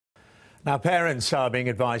Now, parents are being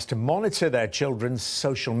advised to monitor their children's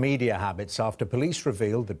social media habits after police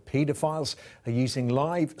revealed that paedophiles are using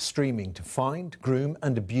live streaming to find, groom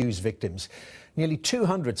and abuse victims. Nearly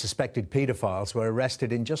 200 suspected paedophiles were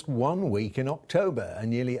arrested in just 1 week in October,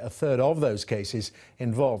 and nearly a third of those cases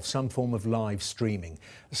involved some form of live streaming.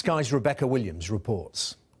 Sky's Rebecca Williams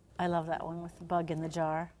reports. I love that one with the bug in the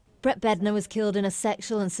jar. Brett Bednar was killed in a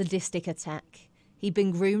sexual and sadistic attack. He'd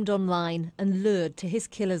been groomed online and lured to his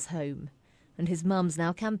killer's home. And his mum's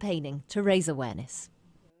now campaigning to raise awareness.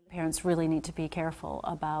 Parents really need to be careful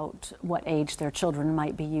about what age their children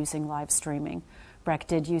might be using live streaming. Breck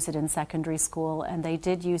did use it in secondary school, and they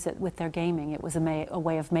did use it with their gaming. It was a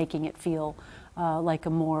way of making it feel like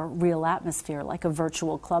a more real atmosphere, like a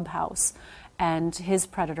virtual clubhouse. And his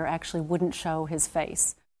predator actually wouldn't show his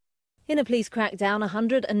face. In a police crackdown,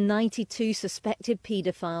 192 suspected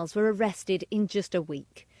paedophiles were arrested in just a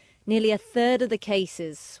week. Nearly a third of the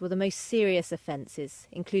cases were the most serious offences,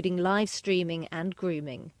 including live streaming and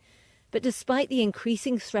grooming. But despite the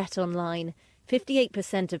increasing threat online,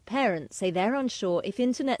 58% of parents say they're unsure if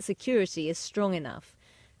internet security is strong enough,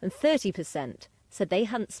 and 30% said they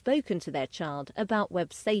hadn't spoken to their child about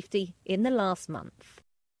web safety in the last month.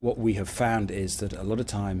 What we have found is that a lot of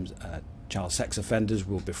times child sex offenders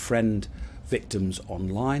will befriend victims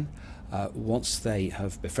online. Once they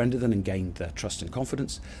have befriended them and gained their trust and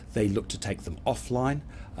confidence, they look to take them offline.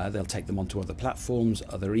 They'll take them onto other platforms,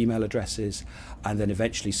 other email addresses, and then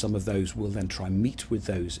eventually some of those will then try and meet with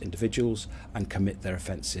those individuals and commit their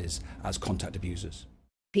offences as contact abusers.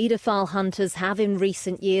 Paedophile hunters have in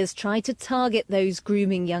recent years tried to target those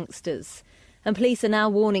grooming youngsters. And police are now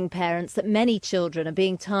warning parents that many children are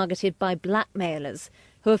being targeted by blackmailers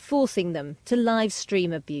who are forcing them to live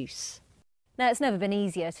stream abuse. Now, it's never been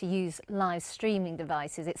easier to use live streaming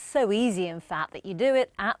devices. It's so easy, in fact, that you do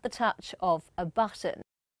it at the touch of a button.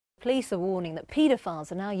 Police are warning that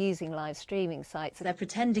paedophiles are now using live streaming sites. They're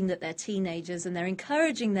pretending that they're teenagers and they're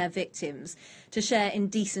encouraging their victims to share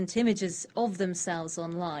indecent images of themselves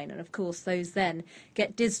online. And of course, those then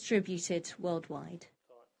get distributed worldwide.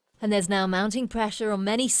 And there's now mounting pressure on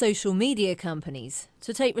many social media companies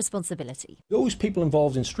to take responsibility. Those people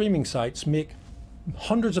involved in streaming sites make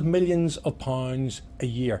hundreds of millions of pounds a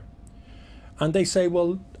year. And they say,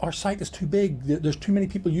 well, our site is too big, there's too many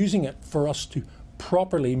people using it for us to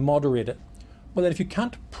properly moderate it. Well, then if you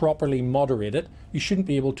can't properly moderate it, you shouldn't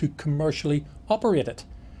be able to commercially operate it.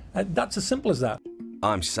 That's as simple as that.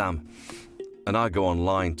 I'm Sam, and I go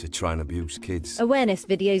online to try and abuse kids. Awareness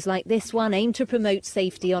videos like this one aim to promote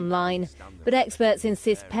safety online, but experts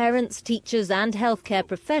insist parents, teachers and healthcare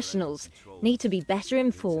professionals need to be better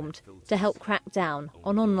informed to help crack down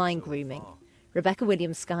on online grooming. Rebecca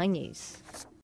Williams, Sky News.